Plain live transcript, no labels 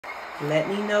Let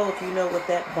me know if you know what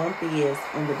that bump is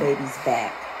on the baby's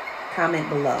back. Comment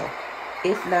below.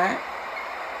 If not,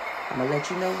 I'm going to let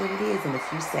you know what it is in a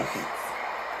few seconds.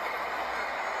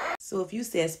 So if you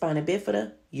said spina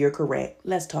bifida, you're correct.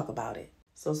 Let's talk about it.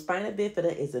 So spina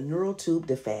bifida is a neural tube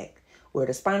defect where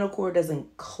the spinal cord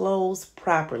doesn't close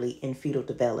properly in fetal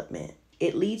development.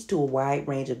 It leads to a wide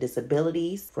range of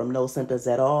disabilities, from no symptoms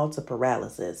at all to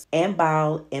paralysis, and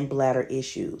bowel and bladder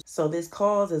issues. So this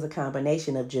cause is a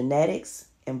combination of genetics,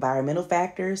 environmental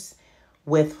factors,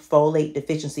 with folate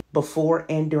deficiency before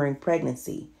and during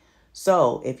pregnancy.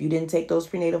 So if you didn't take those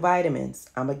prenatal vitamins,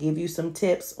 I'm going to give you some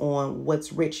tips on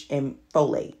what's rich in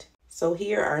folate. So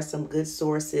here are some good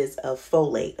sources of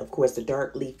folate. Of course, the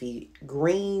dark leafy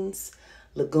greens,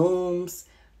 legumes,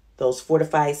 those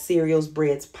fortified cereals,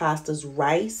 breads, pastas,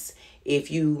 rice.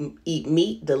 If you eat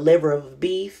meat, the liver of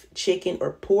beef, chicken,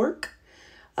 or pork.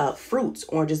 Fruits,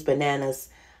 oranges, bananas,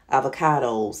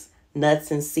 avocados,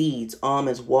 nuts and seeds,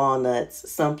 almonds,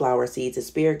 walnuts, sunflower seeds,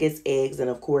 asparagus, eggs,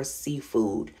 and of course,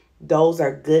 seafood. Those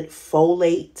are good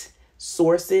folate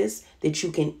sources that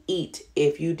you can eat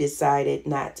if you decided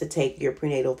not to take your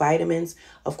prenatal vitamins.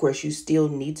 Of course, you still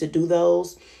need to do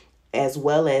those, as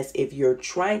well as if you're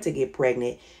trying to get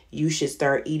pregnant, you should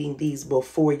start eating these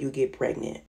before you get pregnant.